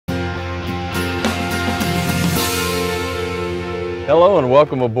Hello and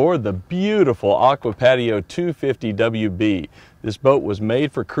welcome aboard the beautiful Aqua Patio 250 WB. This boat was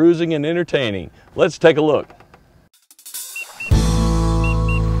made for cruising and entertaining. Let's take a look.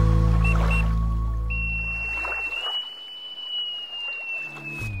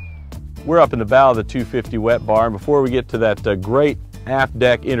 We're up in the bow of the 250 wet bar, and before we get to that great aft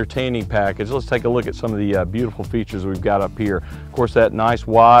deck entertaining package, let's take a look at some of the beautiful features we've got up here. Of course, that nice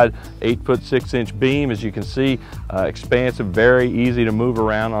wide 8-foot 6-inch beam, as you can see, expansive, very easy to move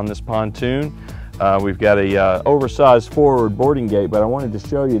around on this pontoon. We've got a oversized forward boarding gate, but I wanted to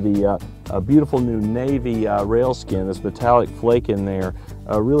show you the beautiful new navy rail skin, this metallic flake in there.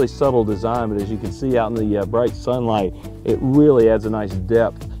 Really subtle design, but as you can see out in the bright sunlight, it really adds a nice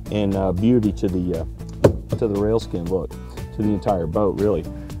depth and beauty to the rail skin look, to the entire boat really.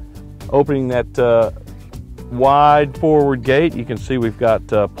 Opening that wide forward gate, you can see we've got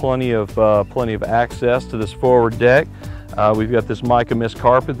plenty of access to this forward deck. We've got this mica mist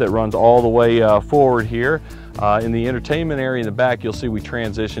carpet that runs all the way forward here. In the entertainment area in the back, you'll see we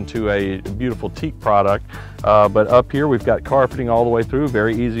transition to a beautiful teak product. But up here, we've got carpeting all the way through,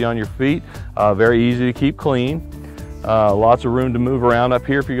 very easy on your feet, very easy to keep clean. Lots of room to move around up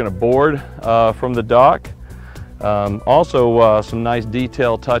here if you're going to board from the dock. Also some nice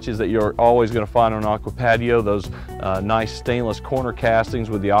detail touches that you're always going to find on Aqua Patio, those nice stainless corner castings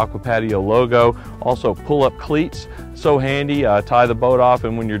with the Aqua Patio logo. Also pull-up cleats, so handy. Tie the boat off,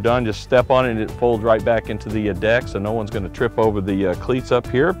 and when you're done, just step on it and it folds right back into the deck, so no one's going to trip over the cleats up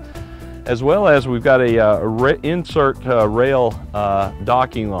here. As well as we've got a insert rail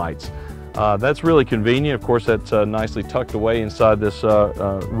docking lights. That's really convenient. Of course, that's nicely tucked away inside this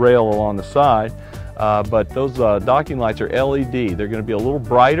rail along the side. But those docking lights are LED. They're going to be a little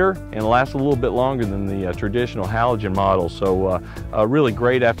brighter and last a little bit longer than the traditional halogen model. So really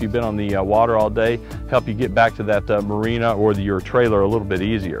great after you've been on the water all day. Help you get back to that marina or your trailer a little bit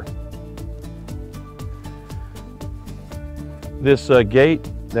easier. This gate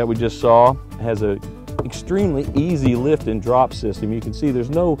that we just saw has an extremely easy lift and drop system. You can see there's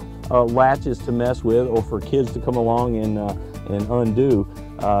no latches to mess with or for kids to come along and undo.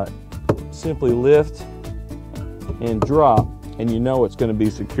 Simply lift and drop, and you know it's going to be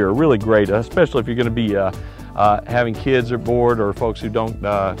secure. Really great, especially if you're going to be having kids aboard or folks who don't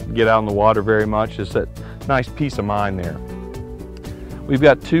get out in the water very much. Just that nice peace of mind there. We've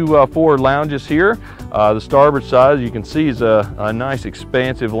got two forward lounges here. The starboard side, as you can see, is a nice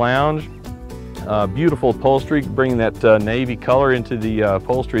expansive lounge. Beautiful upholstery, bringing that navy color into the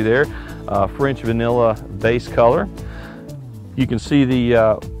upholstery there. French vanilla base color. You can see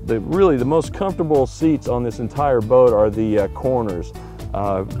really the most comfortable seats on this entire boat are the corners.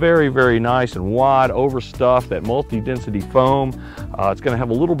 Very, very nice and wide, overstuffed, that multi-density foam. It's going to have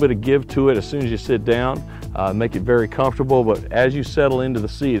a little bit of give to it as soon as you sit down, make it very comfortable, but as you settle into the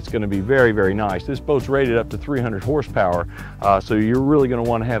seat, it's going to be very, very nice. This boat's rated up to 300 horsepower, so you're really going to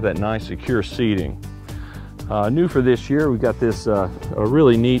want to have that nice, secure seating. New for this year, we've got this a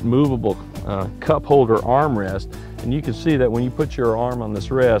really neat movable cup holder armrest. And you can see that when you put your arm on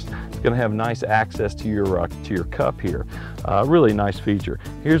this rest, it's going to have nice access to your cup here. Really nice feature.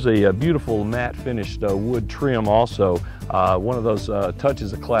 Here's a beautiful matte finished wood trim also. One of those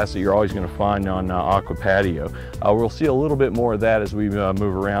touches of class that you're always going to find on Aqua Patio. We'll see a little bit more of that as we move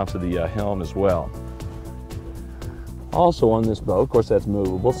around to the helm as well. Also on this boat, of course that's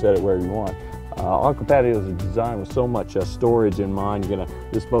movable, set it where you want. Aqua Patio is designed with so much storage in mind.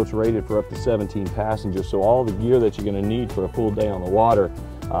 This boat's rated for up to 17 passengers, so all the gear that you're going to need for a full day on the water.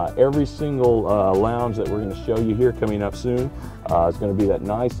 Every single lounge that we're going to show you here coming up soon is going to be that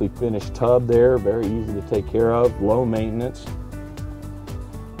nicely finished tub there, very easy to take care of, low maintenance.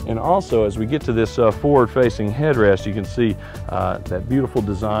 And also, as we get to this forward-facing headrest, you can see that beautiful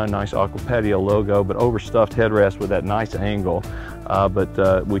design, nice Aqua Patio logo, but overstuffed headrest with that nice angle.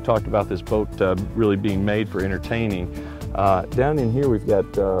 But we talked about this boat really being made for entertaining. Down in here, we've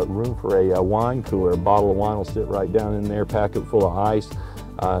got room for a wine cooler. A bottle of wine will sit right down in there, pack it full of ice.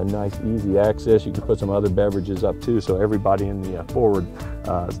 Nice, easy access. You can put some other beverages up too, so everybody in the forward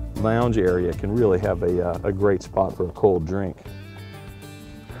lounge area can really have a great spot for a cold drink.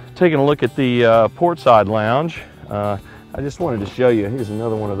 Taking a look at the port side lounge, I just wanted to show you, here's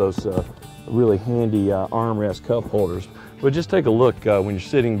another one of those really handy armrest cup holders. But just take a look when you're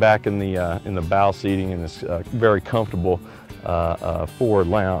sitting back in the bow seating in this very comfortable forward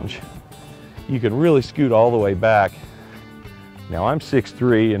lounge. You can really scoot all the way back. Now I'm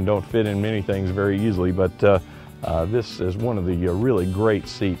 6'3" and don't fit in many things very easily, but this is one of the really great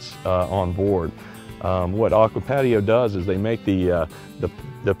seats on board. What Aqua Patio does is they make the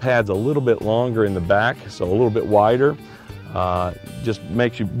pads a little bit longer in the back, so a little bit wider. Just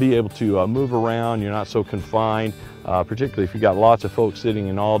makes you be able to move around. You're not so confined, particularly if you've got lots of folks sitting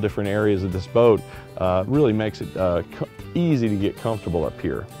in all different areas of this boat. Really makes it easy to get comfortable up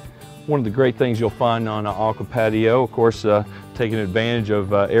here. One of the great things you'll find on Aqua Patio, of course, taking advantage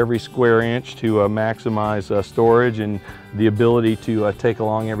of every square inch to maximize storage and the ability to take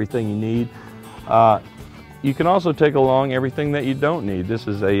along everything you need. You can also take along everything that you don't need. This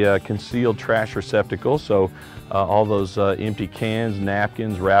is a concealed trash receptacle, so all those empty cans,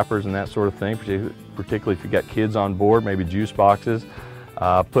 napkins, wrappers, and that sort of thing, particularly if you've got kids on board, maybe juice boxes.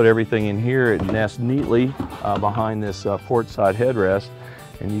 Put everything in here. It nests neatly behind this port side headrest.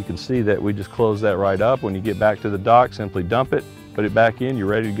 And you can see that we just close that right up. When you get back to the dock, simply dump it, put it back in, you're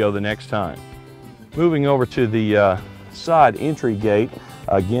ready to go the next time. Moving over to the side entry gate,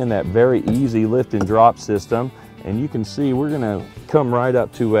 again, that very easy lift and drop system. And you can see we're gonna come right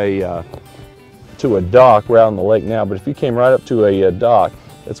up to a dock. We're out on the lake now, but if you came right up to a dock,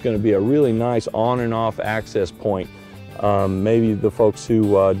 that's gonna be a really nice on and off access point. Maybe the folks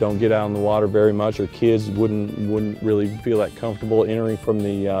who don't get out on the water very much, or kids wouldn't really feel that comfortable entering from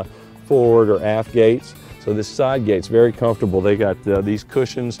the forward or aft gates. So this side gate's very comfortable. They got these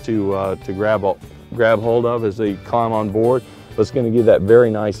cushions to grab hold of as they climb on board, but it's going to give that very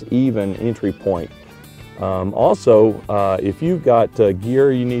nice even entry point. Also, if you've got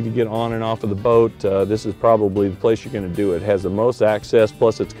gear you need to get on and off of the boat, this is probably the place you're going to do it. It has the most access,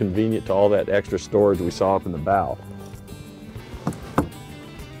 plus it's convenient to all that extra storage we saw up in the bow.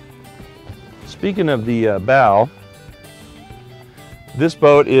 Speaking of the bow, this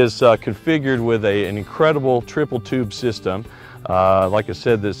boat is configured with an incredible triple tube system. Like I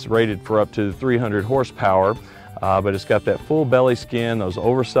said, this is rated for up to 300 horsepower, but it's got that full belly skin, those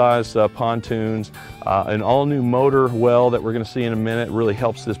oversized pontoons, an all-new motor well that we're going to see in a minute. Really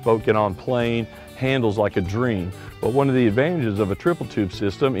helps this boat get on plane, handles like a dream. But one of the advantages of a triple tube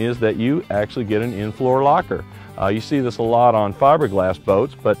system is that you actually get an in-floor locker. You see this a lot on fiberglass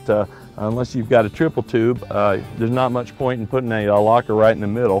boats, but unless you've got a triple tube, there's not much point in putting a locker right in the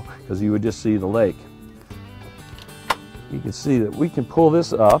middle, because you would just see the lake. You can see that we can pull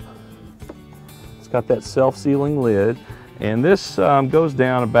this up. It's got that self-sealing lid, and this goes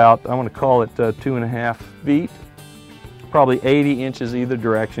down about, I want to call it 2.5 feet, probably 80 inches either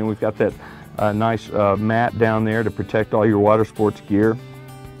direction. We've got that nice mat down there to protect all your water sports gear.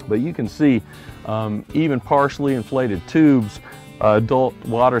 But you can see even partially inflated tubes, adult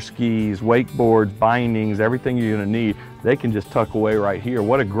water skis, wakeboards, bindings, everything you're going to need, they can just tuck away right here.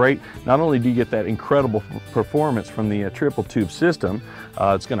 What a great, not only do you get that incredible performance from the triple tube system,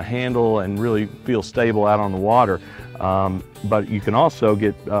 it's going to handle and really feel stable out on the water, but you can also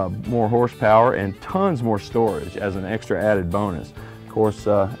get more horsepower and tons more storage as an extra added bonus. Of course,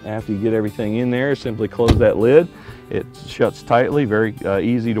 after you get everything in there, simply close that lid. It shuts tightly, very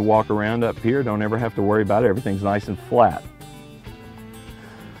easy to walk around up here. Don't ever have to worry about it. Everything's nice and flat.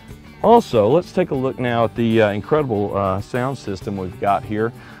 Also, let's take a look now at the incredible sound system we've got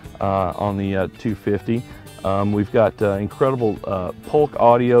here on the 250. We've got incredible Polk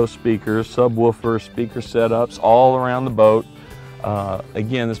audio speakers, subwoofer speaker setups all around the boat.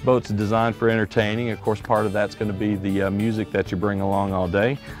 Again, this boat's designed for entertaining. Of course, part of that's going to be the music that you bring along all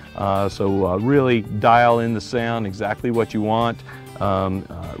day. So really dial in the sound exactly what you want.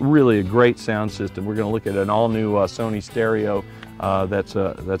 Really a great sound system. We're going to look at an all-new Sony stereo. That's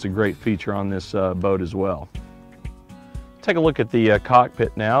a great feature on this boat as well. Take a look at the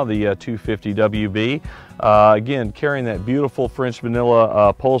cockpit now, the 250 WB. Again, carrying that beautiful French vanilla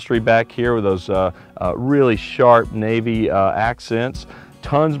upholstery back here with those really sharp navy accents.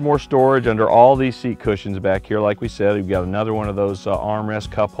 Tons more storage under all these seat cushions back here. Like we said, we've got another one of those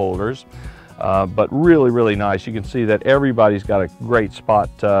armrest cup holders. But really, really nice. You can see that everybody's got a great spot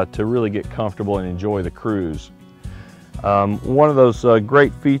to really get comfortable and enjoy the cruise. One of those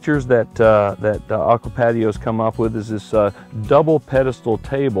great features that Aqua Patio's come up with is this double pedestal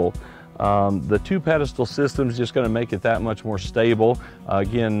table. The two pedestal system is just going to make it that much more stable.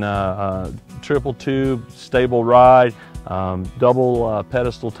 Again, triple tube, stable ride, double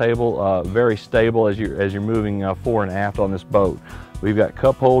pedestal table, very stable as you're moving fore and aft on this boat. We've got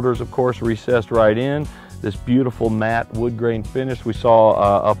cup holders, of course, recessed right in. This beautiful matte wood grain finish we saw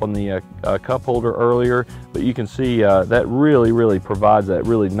up on the cup holder earlier, but you can see that really provides that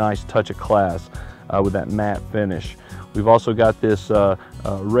really nice touch of class with that matte finish. We've also got this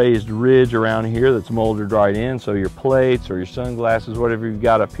raised ridge around here that's molded right in, so your plates or your sunglasses, whatever you've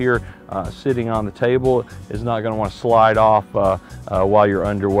got up here sitting on the table, is not going to want to slide off while you're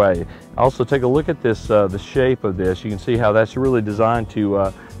underway. Also, take a look at this, the shape of this. You can see how that's really designed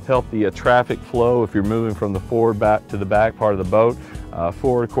to help the traffic flow if you're moving from the forward back to the back part of the boat.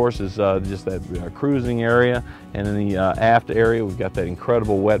 Forward, of course, is just that cruising area, and in the aft area, we've got that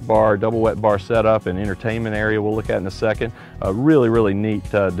incredible wet bar, double wet bar setup and entertainment area we'll look at in a second. Really, really neat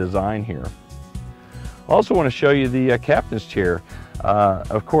design here. I also want to show you the captain's chair.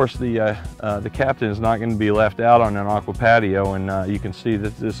 Of course, the captain is not going to be left out on an Aqua Patio, and you can see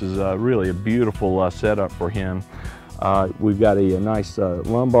that this is really a beautiful setup for him. We've got a nice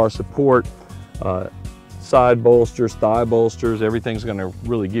lumbar support, side bolsters, thigh bolsters. Everything's going to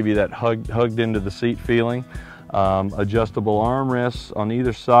really give you that hugged into the seat feeling. Adjustable armrests on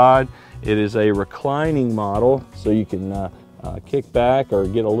either side. It is a reclining model, so you can kick back or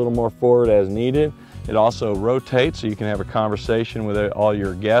get a little more forward as needed. It also rotates, so you can have a conversation with all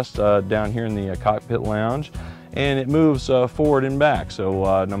your guests down here in the cockpit lounge. And it moves forward and back,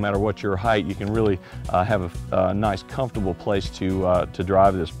 so no matter what your height, you can really have a nice, comfortable place to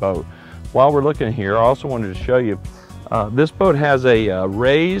drive this boat. While we're looking here, I also wanted to show you, this boat has a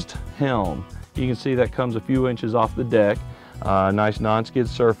raised helm. You can see that comes a few inches off the deck. Nice non-skid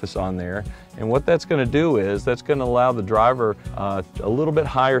surface on there. And what that's going to do is, that's going to allow the driver a little bit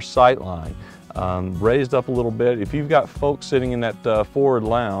higher sight line. Raised up a little bit. If you've got folks sitting in that forward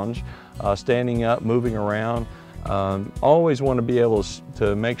lounge, standing up, moving around, always want to be able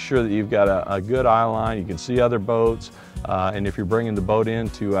to make sure that you've got a good eye line. You can see other boats, and if you're bringing the boat in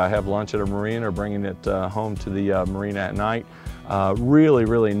to have lunch at a marina or bringing it home to the marina at night, really,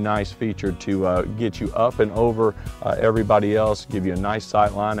 really nice feature to get you up and over everybody else, give you a nice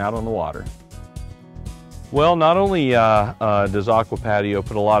sight line out on the water. Well, not only does Aqua Patio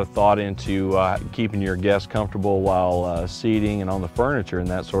put a lot of thought into keeping your guests comfortable while seating and on the furniture and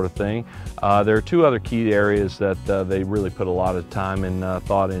that sort of thing, there are two other key areas that they really put a lot of time and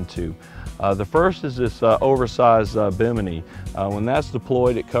thought into. The first is this oversized bimini. When that's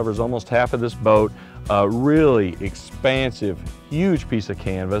deployed, it covers almost half of this boat. Really expansive, huge piece of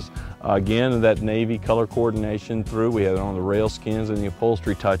canvas. Again, that navy color coordination through. We have it on the rail skins and the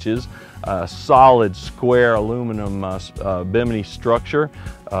upholstery touches. Solid square aluminum bimini structure.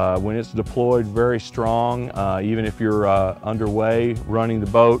 When it's deployed, very strong. Even if you're underway running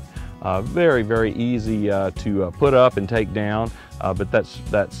the boat, very, very easy to put up and take down. But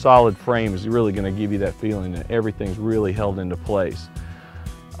that solid frame is really going to give you that feeling that everything's really held into place.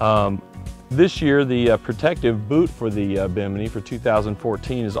 This year, the protective boot for the Bimini for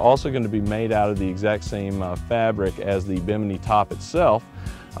 2014 is also going to be made out of the exact same fabric as the Bimini top itself.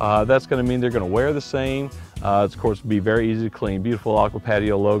 That's going to mean they're going to wear the same. It's, of course, be very easy to clean. Beautiful Aqua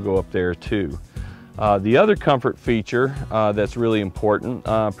Patio logo up there too. The other comfort feature that's really important,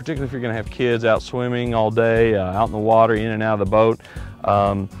 particularly if you're going to have kids out swimming all day, out in the water, in and out of the boat,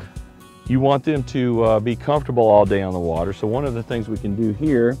 you want them to be comfortable all day on the water. So one of the things we can do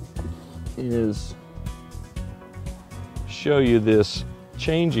here is show you this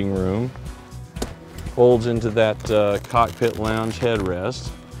changing room. Folds into that cockpit lounge headrest.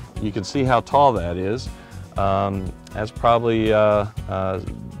 You can see how tall that is. That's probably well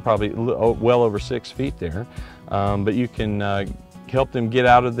over 6 feet there. But you can help them get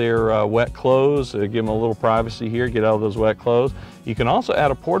out of their wet clothes, give them a little privacy here, get out of those wet clothes. You can also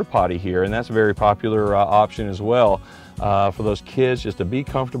add a porta potty here, and that's a very popular option as well for those kids, just to be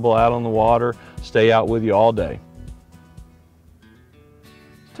comfortable out on the water, stay out with you all day.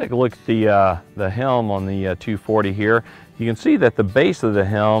 Take a look at the helm on the 240 here. You can see that the base of the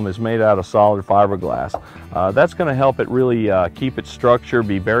helm is made out of solid fiberglass. That's going to help it really keep its structure,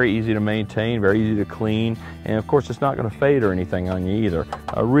 be very easy to maintain, very easy to clean, and of course it's not going to fade or anything on you either.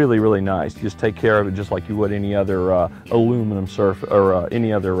 Really, really nice. Just take care of it just like you would any other aluminum surface or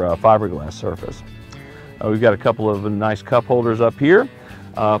any other fiberglass surface. We've got a couple of nice cup holders up here.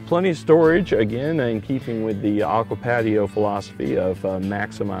 Plenty of storage, again, in keeping with the Aqua Patio philosophy of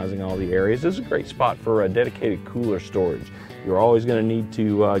maximizing all the areas. This is a great spot for a dedicated cooler storage. You're always going to need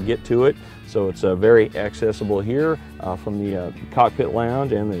to get to it, so it's very accessible here from the cockpit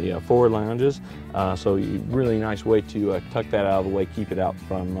lounge and the forward lounges. So really nice way to tuck that out of the way, keep it out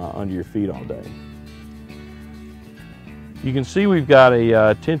from under your feet all day. You can see we've got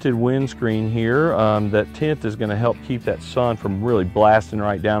a tinted windscreen here. That tint is going to help keep that sun from really blasting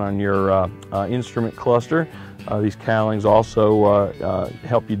right down on your instrument cluster. These cowlings also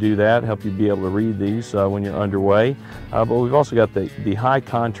help you do that, help you be able to read these when you're underway. But we've also got the high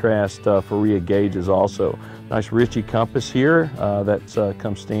contrast Faria gauges also. Nice Ritchie compass here that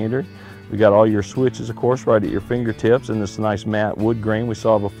comes standard. We've got all your switches, of course, right at your fingertips, and this nice matte wood grain we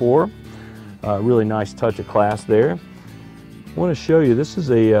saw before. Really nice touch of class there. I want to show you, this is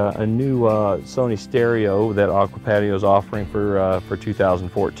a new Sony stereo that Aqua Patio is offering for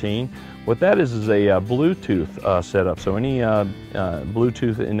 2014. What that is a Bluetooth setup. So any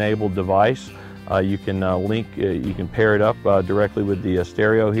Bluetooth enabled device, you can you can pair it up directly with the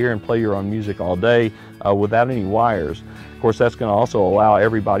stereo here and play your own music all day without any wires. Of course, that's going to also allow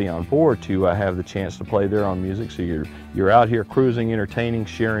everybody on board to have the chance to play their own music. So you're out here cruising, entertaining,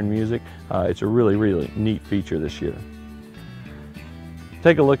 sharing music. It's a really neat feature this year.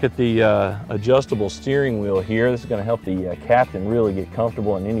 Take a look at the adjustable steering wheel here. This is going to help the captain really get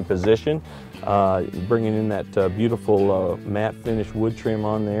comfortable in any position. Bringing in that beautiful matte finish wood trim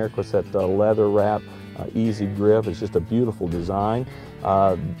on there. Of course, that leather wrap, easy grip. It's just a beautiful design.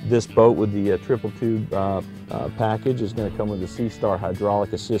 This boat with the triple tube package is going to come with the C-Star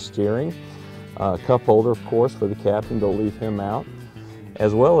hydraulic assist steering. Cup holder, of course, for the captain. Don't leave him out.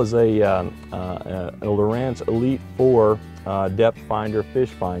 As well as a Lowrance Elite 4 depth finder, fish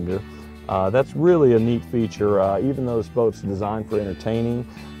finder. That's really a neat feature. Even though this boat's designed for entertaining,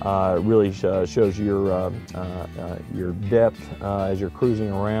 it really shows your depth as you're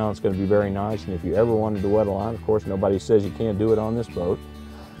cruising around. It's going to be very nice, and if you ever wanted to wet a line, of course, nobody says you can't do it on this boat.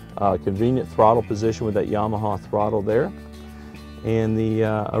 Convenient throttle position with that Yamaha throttle there. And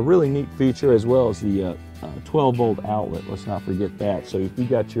a really neat feature as well as the 12-volt outlet. Let's not forget that. So if you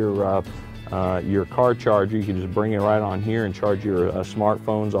got your car charger, you can just bring it right on here and charge your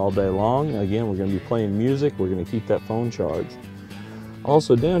smartphones all day long. Again, we're going to be playing music. We're going to keep that phone charged.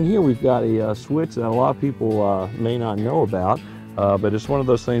 Also down here we've got a switch that a lot of people may not know about, but it's one of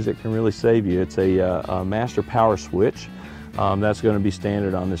those things that can really save you. It's a master power switch. That's going to be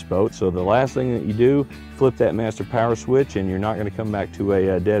standard on this boat. So the last thing that you do, flip that master power switch, and you're not going to come back to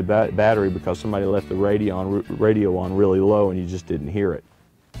a dead battery because somebody left the radio on really low and you just didn't hear it.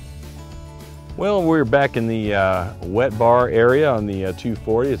 Well, we're back in the wet bar area on the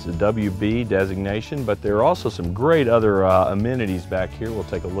 240. It's a WB designation, but there are also some great other amenities back here we'll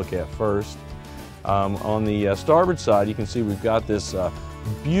take a look at first. On the starboard side, you can see we've got this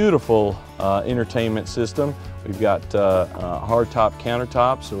beautiful entertainment system. We've got hardtop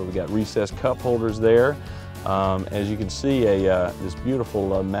countertops, so we've got recessed cup holders there. As you can see, this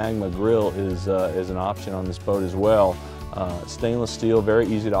beautiful Magma grill is an option on this boat as well. Stainless steel, very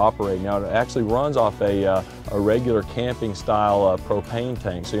easy to operate. Now it actually runs off a regular camping style propane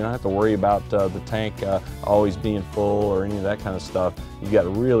tank, so you don't have to worry about the tank always being full or any of that kind of stuff. You've got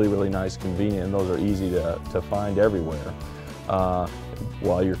really nice, convenient, and those are easy to find everywhere.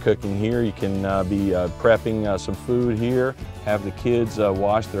 While you're cooking here, you can be prepping some food here, have the kids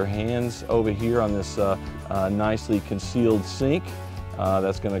wash their hands over here on this nicely concealed sink.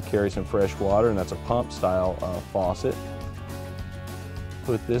 That's going to carry some fresh water, and that's a pump style faucet.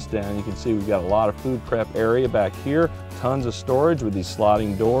 Put this down, you can see we've got a lot of food prep area back here, tons of storage with these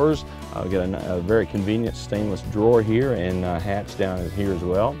sliding doors. We've got a very convenient stainless drawer here and hatch down here as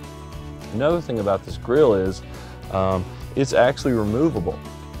well. Another thing about this grill is it's actually removable.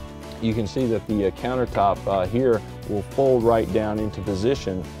 You can see that the countertop here will fold right down into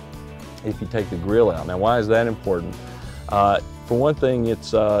position if you take the grill out. Now, why is that important? For one thing,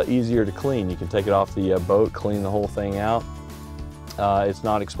 it's easier to clean. You can take it off the boat, clean the whole thing out. It's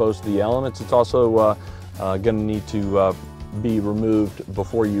not exposed to the elements. It's also going to need to be removed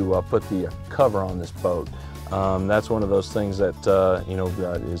before you put the cover on this boat. That's one of those things that you know,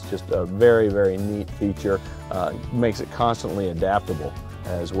 is just a very neat feature. Makes it constantly adaptable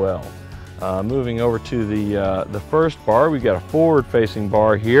as well. Moving over to the first bar, we've got a forward-facing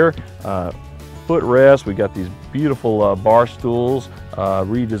bar here. Footrest. We've got these beautiful bar stools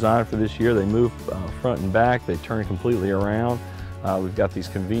redesigned for this year. They move front and back. They turn completely around. We've got these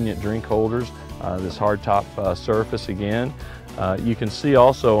convenient drink holders. This hardtop surface again. You can see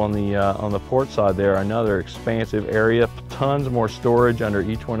also on the port side there another expansive area. Tons more storage under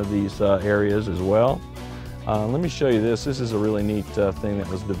each one of these areas as well. Let me show you this. This is a really neat thing that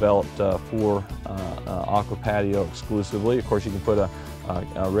was developed for Aqua Patio exclusively. Of course, you can put a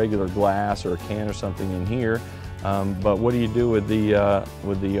regular glass or a can or something in here. But what do you do with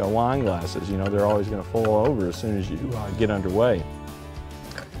the wine glasses? You know, they're always going to fall over as soon as you get underway.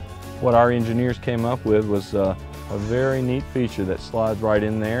 What our engineers came up with was a very neat feature that slides right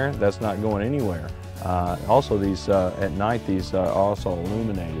in there. That's not going anywhere. Also, these at night, these are also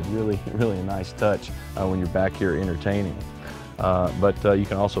illuminated. Really a nice touch when you're back here entertaining. But you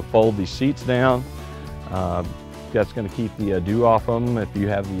can also fold these seats down. That's going to keep the dew off of them if you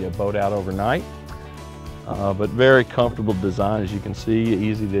have the boat out overnight. But very comfortable design, as you can see.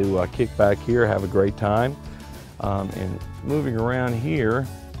 Easy to kick back here, have a great time. And moving around here,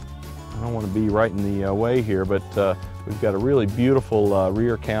 I don't want to be right in the way here, but we've got a really beautiful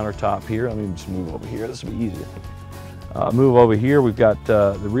rear countertop here. Let me just move over here, this will be easier. Move over here, we've got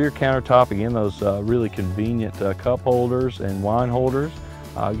the rear countertop, again, those really convenient cup holders and wine holders.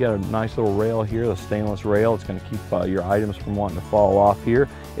 We've got a nice little rail here, the stainless rail. It's going to keep your items from wanting to fall off here.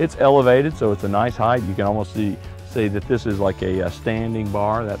 It's elevated, so it's a nice height. You can almost say that this is like a standing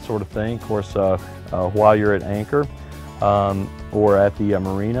bar, that sort of thing, of course, while you're at anchor or at the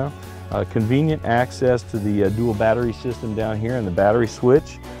marina. Convenient access to the dual battery system down here and the battery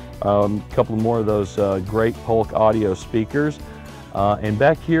switch. A couple more of those great Polk audio speakers. And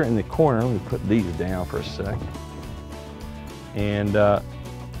back here in the corner, let me put these down for a second. And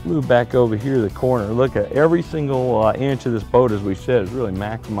move back over here to the corner. Look at every single inch of this boat, as we said, is really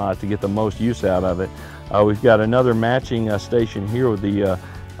maximized to get the most use out of it. We've got another matching station here with the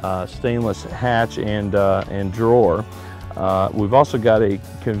stainless hatch and drawer. We've also got a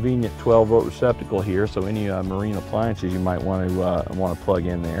convenient 12-volt receptacle here, so any marine appliances you might want to plug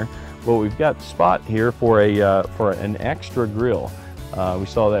in there. But we've got a spot here for an extra grill. We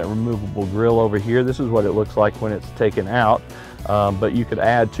saw that removable grill over here. This is what it looks like when it's taken out, but you could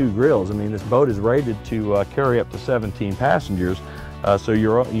add 2 grills. I mean, this boat is rated to carry up to 17 passengers, so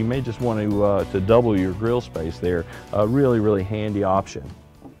you may just want to double your grill space there. A really, really handy option.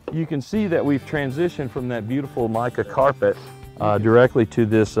 You can see that we've transitioned from that beautiful mica carpet directly to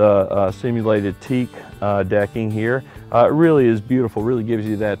this simulated teak decking here. It really is beautiful, really gives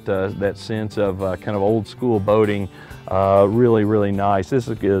you that sense of kind of old school boating. Really, really nice. This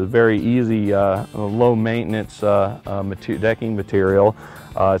is a very easy, low maintenance decking material.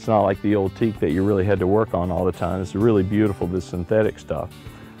 It's not like the old teak that you really had to work on all the time. It's really beautiful, this synthetic stuff.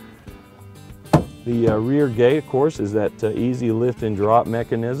 The rear gate, of course, is that easy lift and drop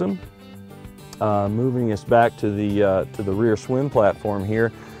mechanism. Moving us back to the rear swim platform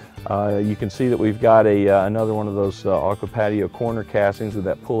here, you can see that we've got another one of those Aqua Patio corner castings with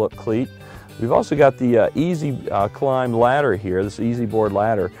that pull-up cleat. We've also got the easy climb ladder here, this easy board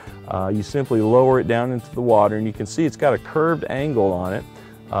ladder. You simply lower it down into the water, and you can see it's got a curved angle on it.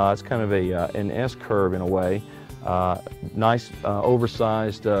 It's kind of an S-curve in a way. Nice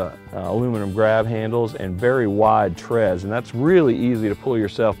oversized aluminum grab handles and very wide treads, and that's really easy to pull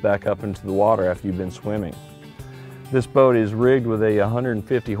yourself back up into the water after you've been swimming. This boat is rigged with a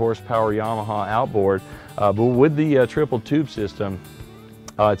 150 horsepower Yamaha outboard, but with the triple tube system,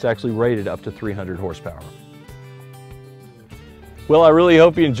 it's actually rated up to 300 horsepower. Well, I really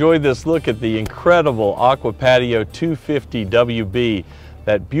hope you enjoyed this look at the incredible Aqua Patio 250 WB.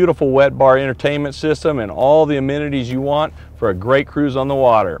 That beautiful wet bar entertainment system and all the amenities you want for a great cruise on the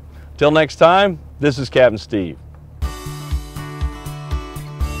water. Till next time, this is Captain Steve.